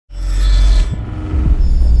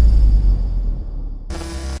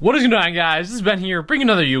What is going on, guys? This is Ben here, bringing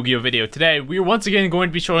another Yu-Gi-Oh video. Today, we are once again going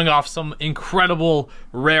to be showing off some incredible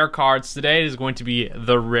rare cards. Today is going to be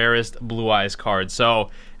the rarest Blue Eyes card. So,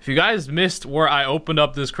 if you guys missed where I opened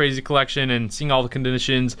up this crazy collection and seeing all the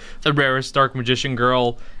conditions, the rarest Dark Magician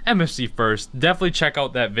Girl, MFC first, definitely check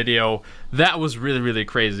out that video. That was really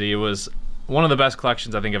crazy. It was one of the best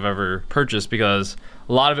collections I think I've ever purchased because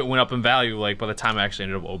a lot of it went up in value like by the time I actually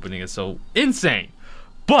ended up opening it. So, insane.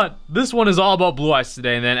 But this one is all about Blue Eyes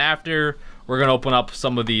today, and then after we're gonna open up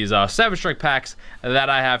some of these Savage Strike packs that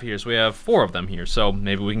I have here. So we have 4 of them here, so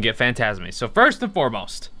maybe we can get Phantasme. So first and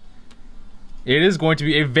foremost, it is going to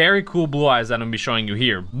be a very cool Blue Eyes that I'm gonna be showing you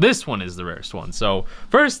here. This one is the rarest one. So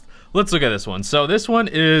first, let's look at this one. So this one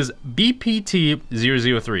is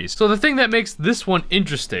BPT003. So the thing that makes this one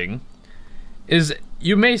interesting is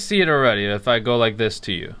you may see it already if I go like this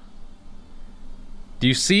to you. Do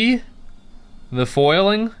you see the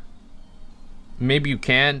foiling? Maybe you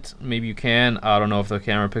can't, maybe you can. I don't know if the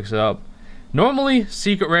camera picks it up. Normally,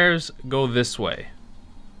 secret rares go this way.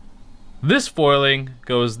 This foiling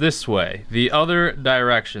goes this way, the other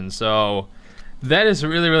direction. So that is a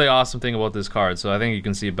really awesome thing about this card. So I think you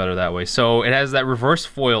can see it better that way. So it has that reverse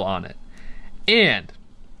foil on it. And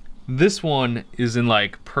this one is in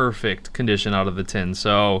like perfect condition out of the tin.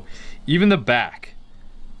 So even the back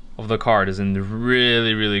of the card is in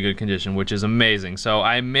really good condition, which is amazing. So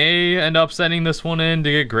I may end up sending this one in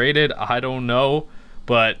to get graded, I don't know,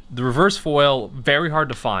 but the reverse foil, very hard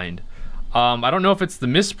to find. I don't know if it's the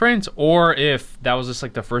misprint or if that was just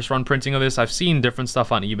like the first run printing of this. I've seen different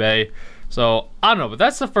stuff on eBay, so I don't know, but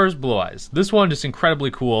that's the first Blue Eyes. This one just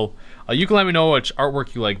incredibly cool. You can let me know which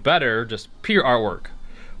artwork you like better, just pure artwork.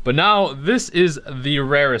 But now this is the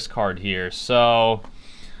rarest card here, so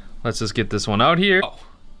let's just get this one out here.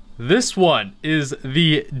 This one is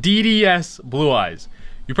the DDS Blue Eyes.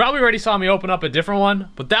 You probably already saw me open up a different one,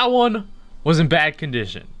 but that one was in bad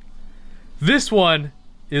condition. This one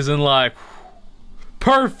is in like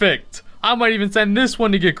perfect. I might even send this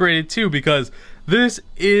one to get graded too because this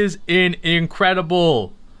is in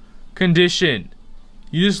incredible condition.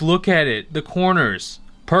 You just look at it, the corners,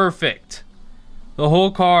 perfect. The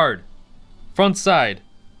whole card, front side,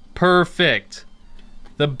 perfect.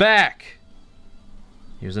 The back,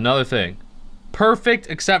 here's another thing. Perfect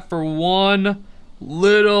except for one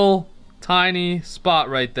little tiny spot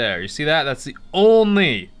right there. You see that? That's the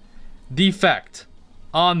only defect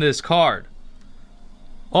on this card.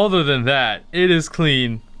 Other than that, it is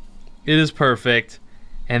clean. It is perfect.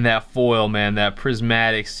 And that foil, man, that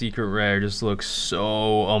prismatic secret rare just looks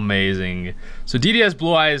so amazing. So DDS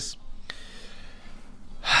Blue Eyes,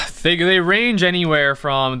 they range anywhere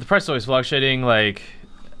from, the price is always fluctuating, like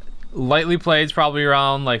lightly played's probably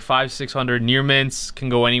around like 500-600. Near mints can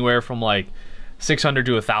go anywhere from like 600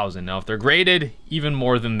 to 1,000. Now if they're graded, even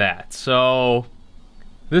more than that. So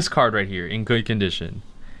this card right here in good condition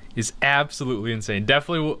is absolutely insane.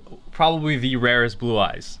 Definitely probably the rarest Blue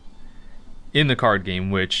Eyes in the card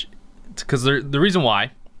game, which because the reason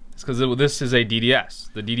why is because this is a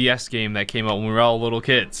DDS, the DDS game that came out when we were all little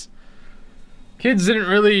kids. Kids didn't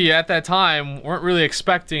really, at that time, weren't really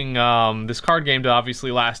expecting this card game to obviously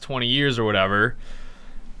last 20 years or whatever.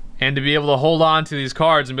 And to be able to hold on to these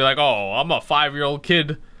cards and be like, oh, I'm a 5-year-old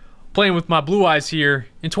kid playing with my Blue Eyes here.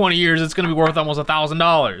 In 20 years, it's going to be worth almost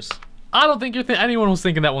 $1,000. I don't think anyone was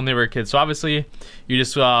thinking that when they were a kid. So obviously, you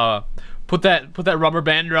just put that rubber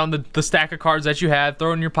band around the stack of cards that you had, throw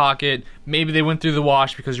it in your pocket. Maybe they went through the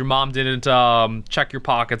wash because your mom didn't check your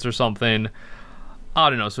pockets or something. I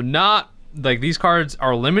don't know. So not... like these cards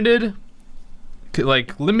are limited,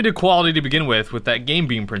 like limited quality to begin with that game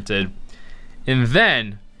being printed, and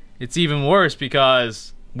then it's even worse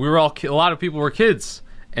because we were all a lot of people were kids,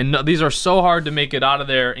 and these are so hard to make it out of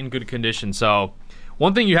there in good condition. So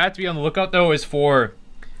one thing you have to be on the lookout though is for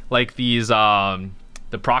like these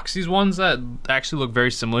the proxies ones that actually look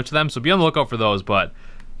very similar to them. So be on the lookout for those. But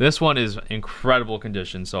this one is incredible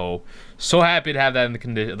condition. So happy to have that in the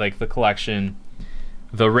condition, like the collection.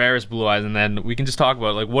 The rarest Blue Eyes, and then we can just talk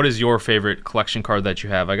about like what is your favorite collection card that you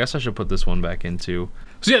have. I guess I should put this one back in too.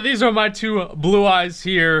 So yeah, these are my 2 Blue Eyes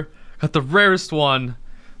here. Got the rarest one,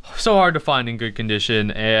 so hard to find in good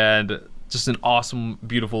condition, and just an awesome,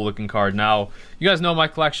 beautiful looking card. Now, you guys know my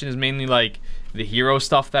collection is mainly like the hero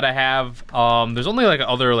stuff that I have. There's only like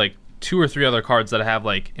other like 2 or 3 other cards that I have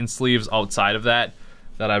like in sleeves outside of that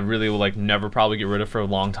I really will like never probably get rid of for a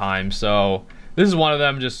long time. So this is one of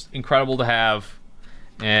them, just incredible to have.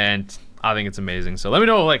 And I think it's amazing. So let me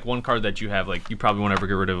know like one card that you have like you probably won't ever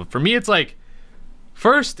get rid of. For me, it's like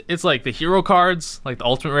first it's like the hero cards, like the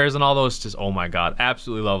ultimate rares and all those. Just oh my god,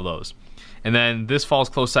 absolutely love those. And then this falls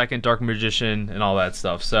close second, Dark Magician, and all that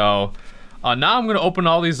stuff. So now I'm going to open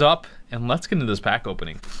all these up, and let's get into this pack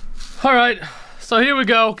opening. All right, so here we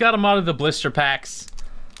go. Got them out of the blister packs.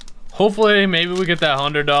 Hopefully, maybe we get that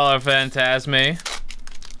 $100 Phantasme.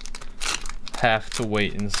 Have to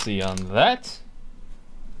wait and see on that.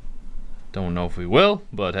 Don't know if we will,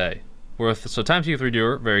 but hey. So times Q3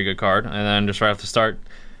 Doer, very good card. And then just right off the start,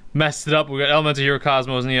 messed it up. We got Elemental Hero,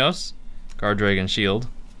 Cosmos, Neos. Guard Dragon, Shield.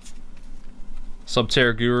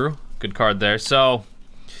 Subterra Guru, good card there. So,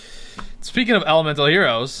 speaking of Elemental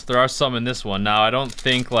Heroes, there are some in this one. Now, I don't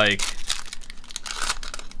think, like,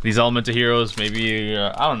 these Elemental Heroes, maybe,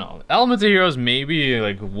 I don't know. Elemental Heroes, maybe,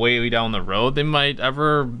 like, way down the road, they might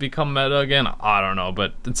ever become meta again. I don't know,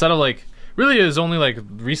 but instead of, like, really is only, like,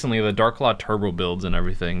 recently the Dark Claw Turbo builds and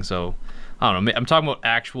everything, so, I don't know. I'm talking about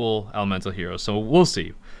actual Elemental Heroes, so we'll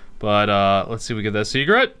see. But, let's see if we get that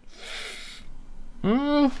secret. We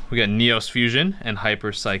got Neos Fusion and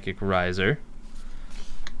Hyper Psychic Riser.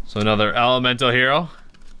 So another Elemental Hero.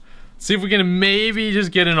 Let's see if we can maybe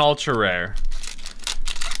just get an Ultra Rare.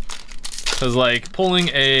 Because, like, pulling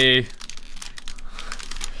a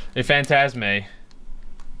Phantasme,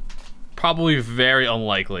 probably very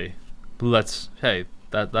unlikely. But hey,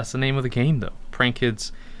 that's the name of the game, though. Prank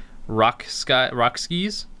Kids Rock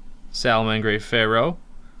Skis, Salamangreat Pharaoh,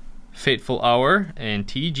 Fateful Hour, and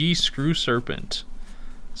TG Screw Serpent.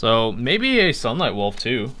 So maybe a Sunlight Wolf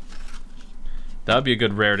too. That would be a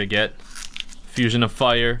good rare to get. Fusion of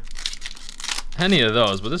Fire. Any of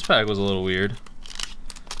those, but this pack was a little weird.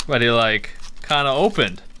 But he like kind of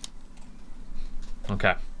opened.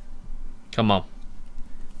 Okay. Come on.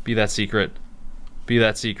 Be that secret. Be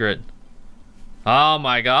that secret. Oh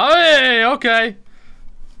my god. Hey, okay.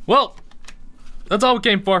 Well, that's all we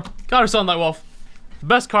came for. Got our Sunlight Wolf.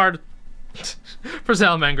 Best card for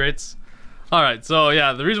Salamangreats. Alright, so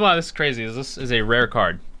yeah, the reason why this is crazy is this is a rare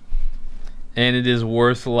card. And it is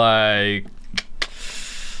worth like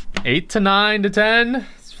 8 to 9 to 10.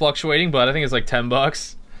 It's fluctuating, but I think it's like 10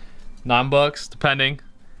 bucks. $9, depending.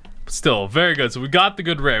 But still, very good. So we got the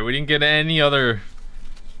good rare. We didn't get any other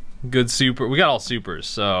good super. We got all supers,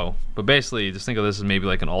 so. But basically, just think of this as maybe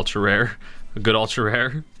like an ultra rare. A good ultra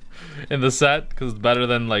rare in the set. Because it's better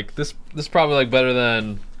than like, this is probably like better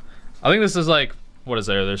than, I think this is like, what is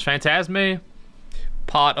there? There's Phantasme,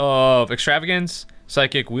 Pot of Extravagance,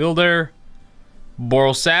 Psychic Wielder,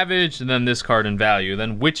 Boral Savage, and then this card in value.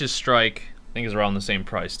 Then Witch's Strike, I think is around the same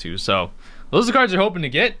price too. So those are the cards you're hoping to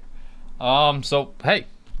get. So hey,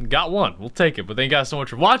 got one. We'll take it. But thank you guys so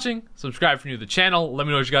much for watching. Subscribe if you're new to the channel. Let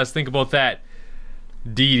me know what you guys think about that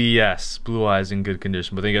DDS. Blue Eyes in good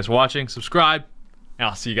condition. But thank you guys for watching. Subscribe, and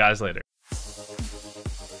I'll see you guys later.